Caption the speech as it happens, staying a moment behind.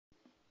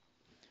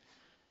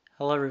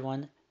Hello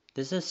everyone,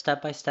 this is a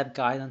step-by-step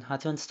guide on how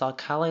to install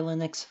Kali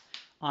Linux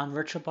on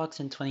VirtualBox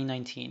in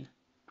 2019.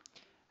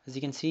 As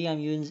you can see, I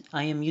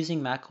am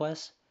using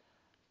macOS,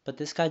 but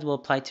this guide will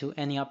apply to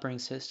any operating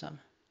system.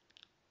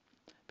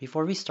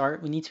 Before we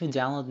start, we need to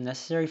download the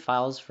necessary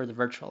files for the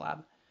virtual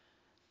lab.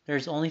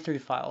 There's only 3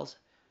 files,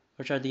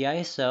 which are the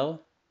ISO,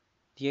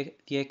 the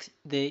exe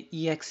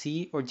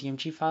or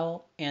DMG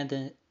file, and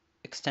the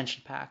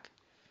extension pack.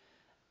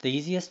 The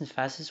easiest and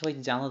fastest way to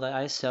download the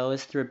ISO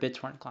is through a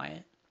BitTorrent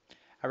client.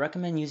 I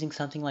recommend using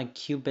something like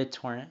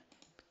BitTorrent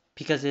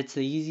because it's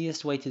the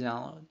easiest way to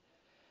download.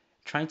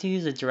 Trying to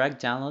use a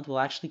direct download will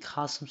actually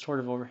cause some sort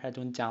of overhead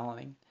when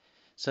downloading,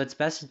 so it's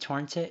best to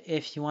torrent it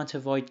if you want to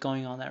avoid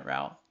going on that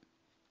route.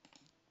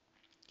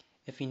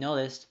 If you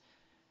noticed,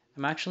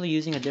 I'm actually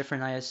using a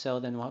different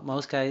ISO than what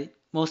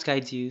most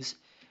guides use,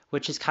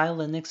 which is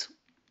Kali Linux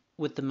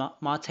with the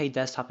Mate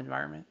desktop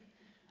environment.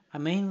 I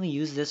mainly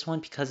use this one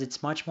because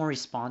it's much more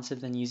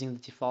responsive than using the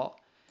default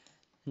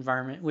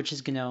environment, which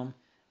is GNOME.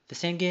 The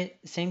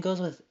same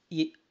goes with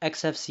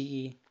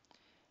XFCE. You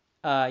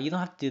don't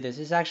have to do this.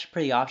 It's actually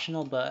pretty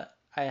optional, but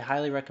I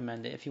highly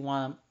recommend it if you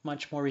want a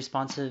much more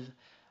responsive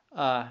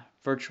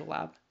virtual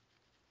lab.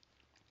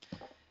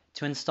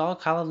 To install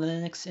Kali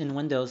Linux in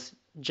Windows,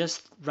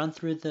 just run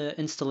through the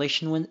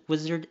installation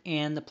wizard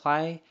and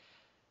apply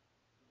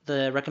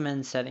the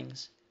recommended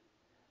settings.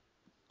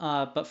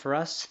 But for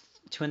us,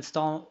 to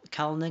install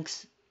Kali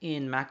Linux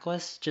in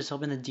macOS, just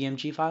open the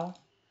DMG file.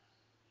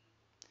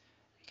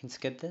 You can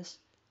skip this.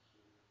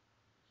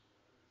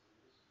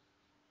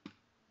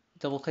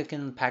 Double click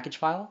in the package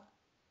file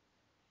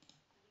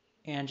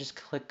and just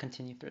click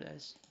continue through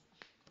this.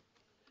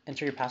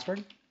 Enter your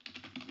password.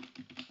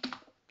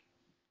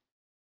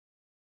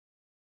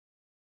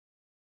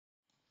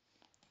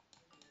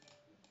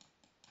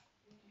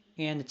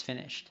 And it's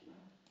finished.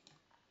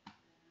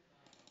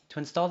 To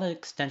install the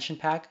extension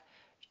pack,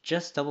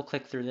 just double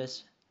click through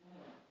this.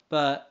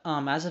 But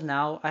as of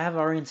now, I have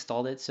already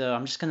installed it, so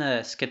I'm just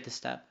gonna skip this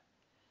step.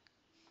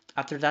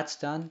 After that's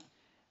done,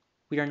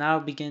 we are now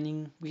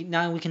beginning.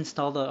 Now we can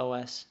install the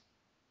OS.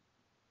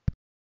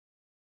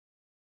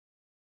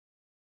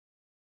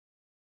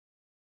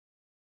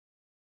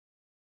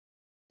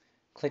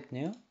 Click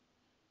New.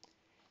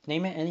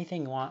 Name it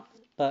anything you want,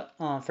 but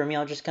for me,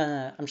 I'm just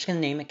gonna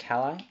name it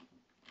Kali.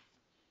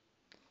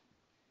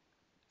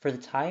 For the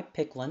type,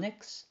 pick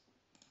Linux,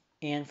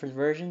 and for the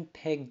version,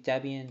 pick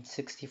Debian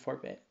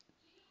 64-bit.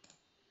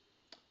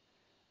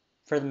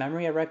 For the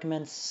memory, I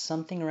recommend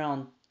something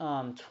around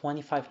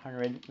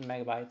 2,500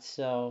 megabytes.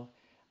 So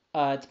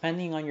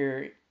depending on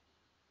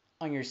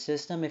your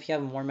system, if you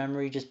have more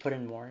memory, just put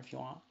in more if you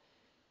want.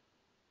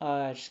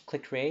 Just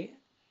click create,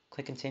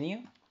 click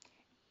continue,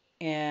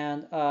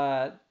 and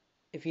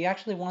if you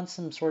actually want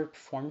some sort of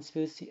performance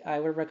boost, I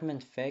would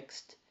recommend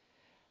fixed.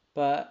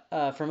 But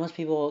for most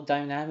people,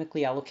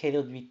 dynamically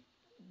allocated would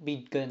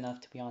be good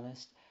enough, to be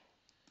honest.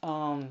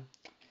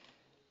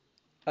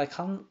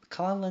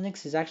 Kali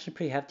Linux is actually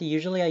pretty hefty.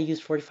 Usually I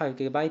use 45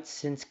 gigabytes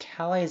since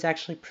Kali is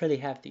actually pretty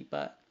hefty,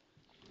 but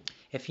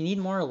if you need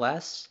more or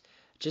less,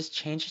 just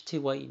change it to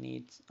what you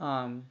need.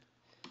 So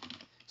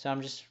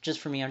I'm just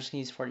for me, I'm just gonna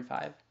use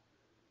 45.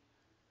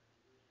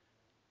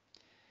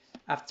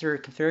 After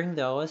configuring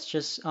the OS,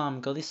 just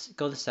go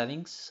to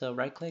settings. So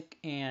right click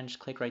and just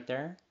click right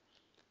there.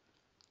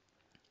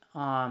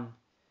 Go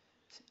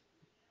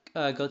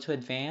to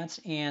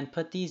advanced and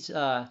put these 2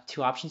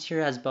 options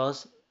here as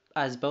both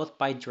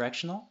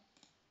bidirectional.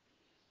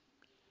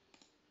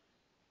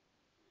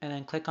 And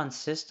then click on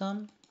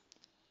System.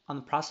 On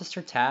the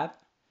Processor tab,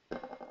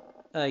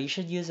 you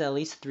should use at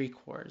least 3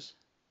 cores.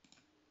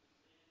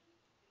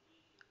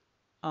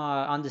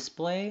 On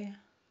Display,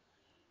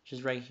 which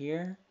is right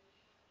here,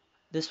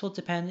 this will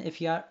depend if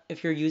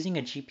you're using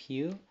a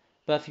GPU,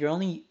 but if you're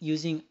only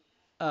using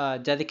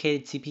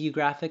dedicated CPU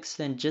graphics,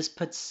 then just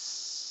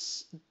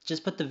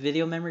put the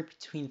video memory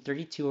between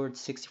 32 or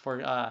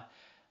 64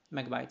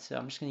 megabytes. So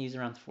I'm just gonna use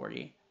around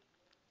 40.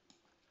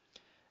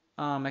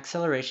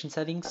 Acceleration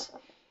settings.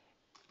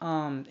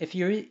 If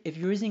you're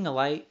using a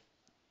light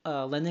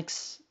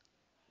Linux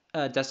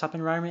desktop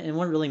environment, it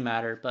won't really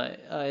matter.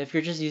 But if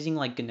you're just using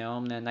like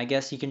GNOME, then I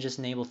guess you can just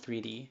enable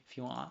 3D if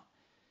you want.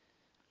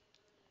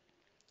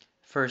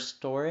 For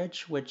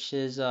storage, which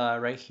is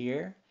right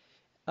here,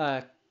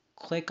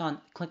 click on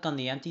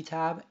the empty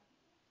tab,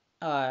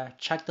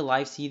 check the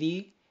live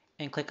CD,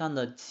 and click on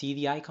the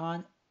CD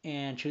icon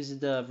and choose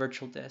the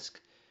virtual disk.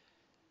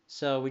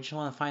 So we just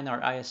want to find our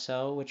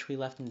ISO, which we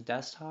left in the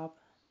desktop,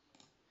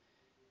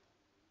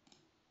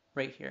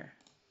 right here.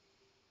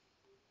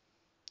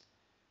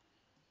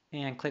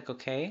 And click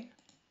OK.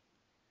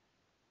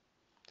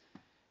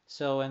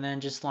 So, and then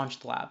just launch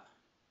the lab.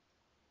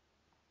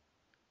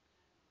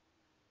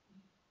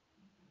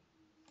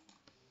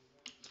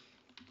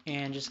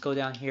 And just go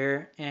down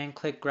here and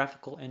click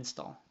graphical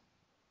install.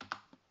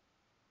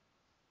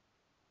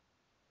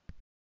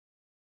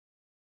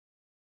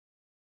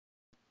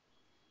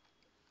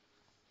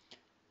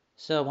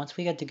 So once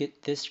we get to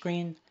this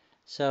screen,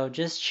 so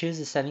just choose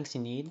the settings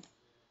you need.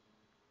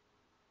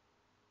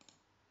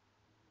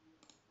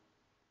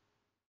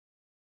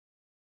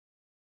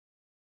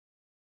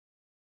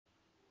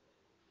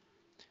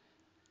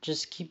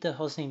 just keep the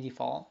hostname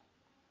default.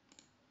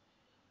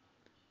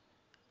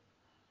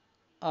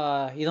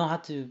 You don't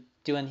have to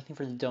do anything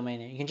for the domain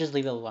name. You can just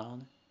leave it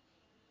alone.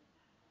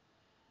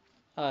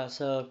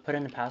 So put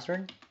in the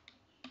password.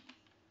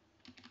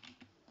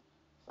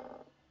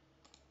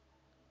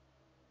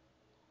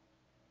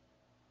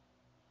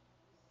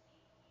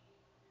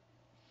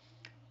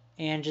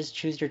 And just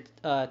choose your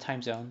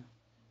time zone.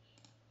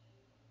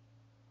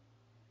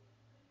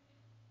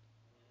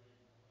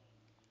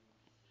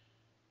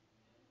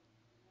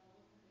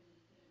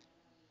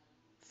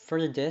 For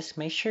the disk,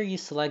 make sure you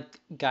select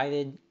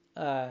guided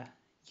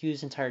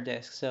use entire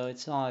disk. So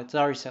it's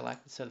already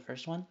selected, so the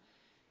first one.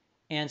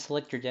 And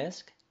select your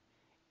disk.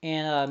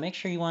 And make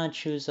sure you want to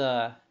choose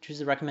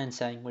the recommended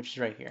setting, which is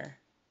right here.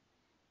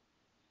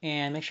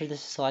 And make sure this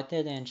is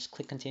selected and just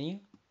click continue.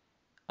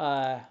 We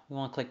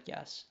want to click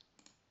yes.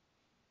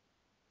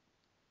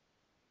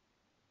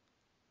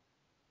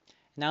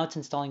 Now it's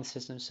installing the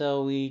system,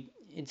 so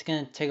it's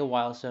gonna take a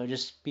while, so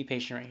just be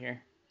patient right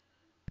here.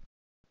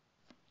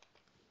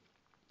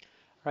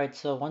 Alright,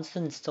 so once the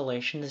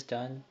installation is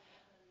done,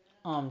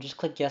 just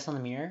click yes on the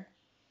mirror.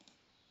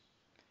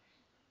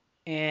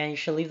 And you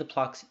should leave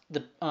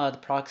the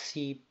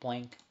proxy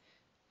blank.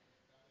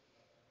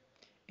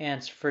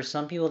 And for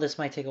some people this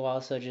might take a while,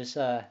 so just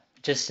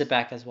sit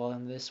back as well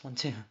in this one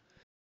too.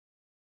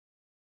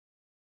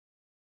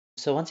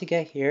 So once you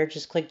get here,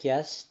 just click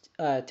yes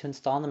to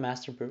install on the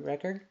master boot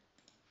record.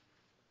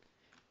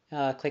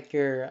 Click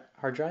your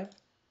hard drive.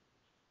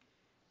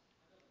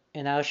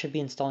 And now it should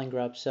be installing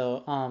grub.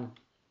 So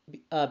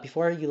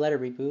before you let it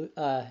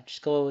reboot,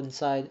 just go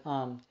inside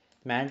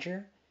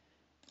manager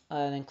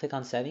and then click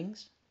on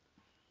settings.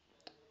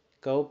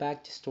 Go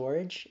back to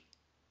storage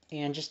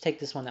and just take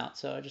this one out.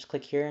 So just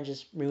click here and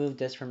just remove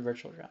this from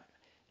virtual drive.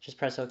 Just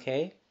press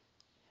OK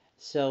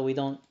so we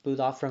don't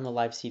boot off from the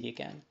live CD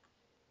again.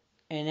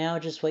 And now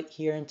just wait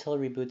here until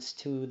it reboots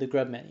to the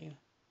grub menu.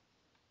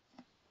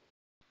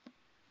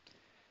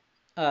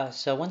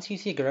 So once you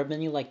see a grub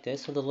menu like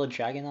this with a little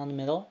dragon on the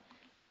middle,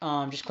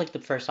 just click the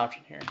first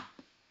option here.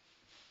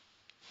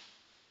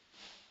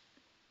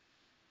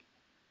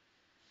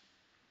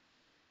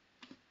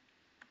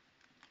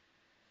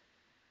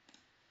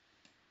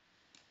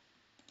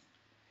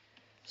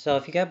 So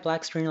if you get a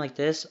black screen like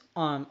this,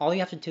 all you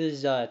have to do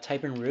is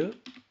type in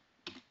root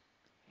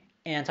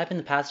and type in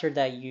the password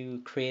that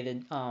you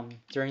created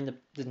during the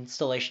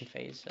installation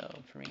phase. So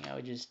for me, I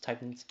would just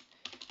type in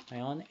my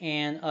own.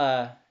 And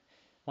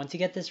once you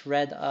get this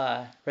red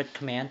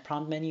command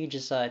prompt menu,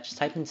 just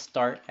type in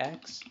start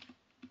X.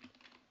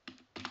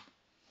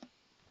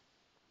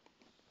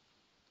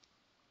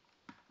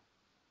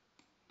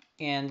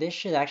 And this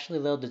should actually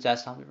load the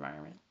desktop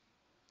environment.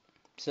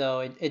 So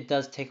it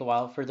does take a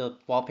while for the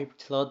wallpaper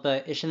to load,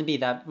 but it shouldn't be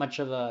that much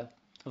of a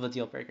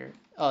deal breaker.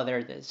 Oh, there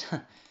it is.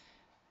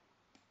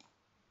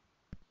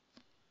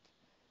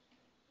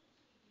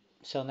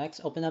 So next,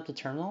 open up the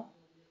terminal.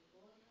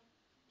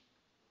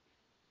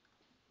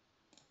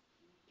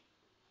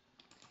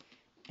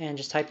 And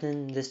just type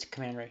in this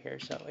command right here.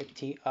 So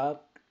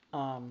apt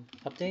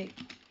update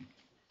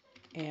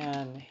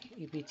and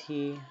apt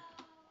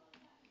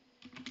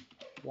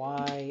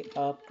y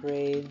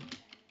upgrade.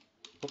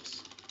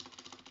 Whoops.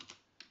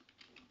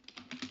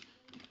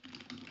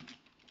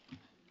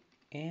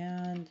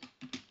 And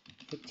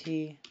apt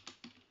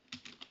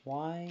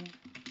y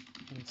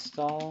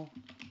install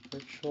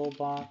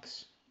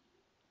VirtualBox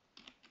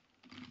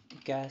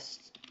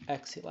guest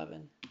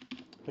x11,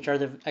 which are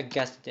the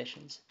guest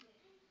editions.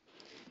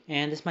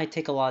 And this might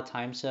take a lot of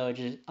time, so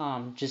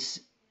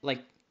just like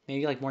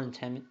maybe like more than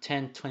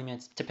 10-20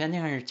 minutes, depending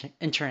on your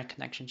internet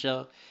connection.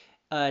 So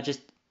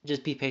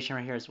just be patient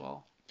right here as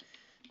well.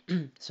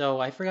 So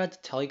I forgot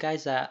to tell you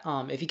guys that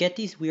if you get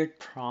these weird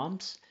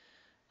prompts,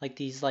 like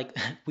these like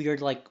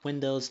weird like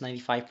Windows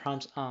 95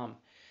 prompts,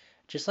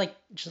 just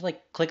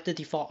click the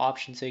default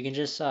option so you can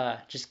just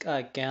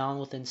get on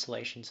with the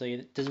installation. So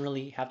it doesn't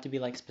really have to be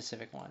like a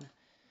specific one.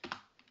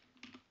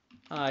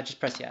 Just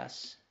press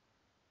yes.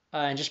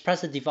 And just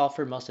press the default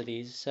for most of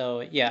these. So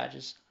yeah,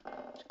 just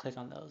click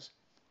on those.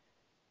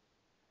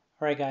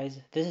 Alright guys,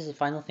 this is the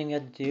final thing we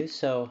have to do.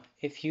 So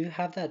if you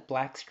have that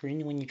black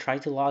screen when you try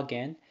to log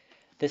in,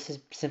 this is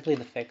simply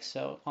the fix.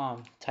 So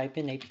type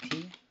in apt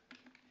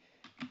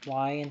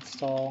y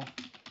install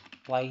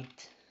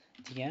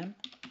lightdm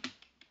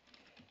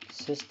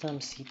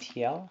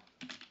systemctl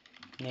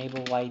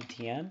enable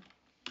lightdm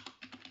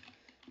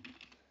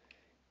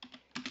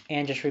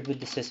and just reboot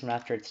the system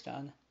after it's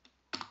done.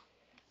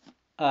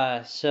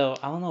 So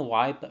I don't know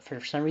why, but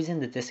for some reason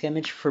the disk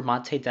image for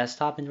Monte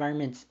desktop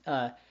environments,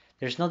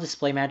 there's no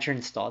display manager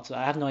installed, so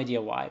I have no idea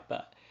why,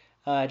 but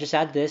just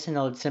add this and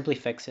it'll simply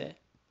fix it.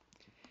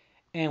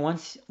 And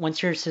once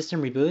your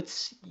system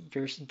reboots,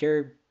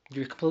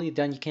 you're completely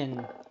done. You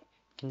can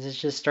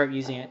just start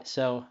using it.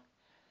 So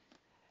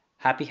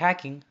happy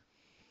hacking.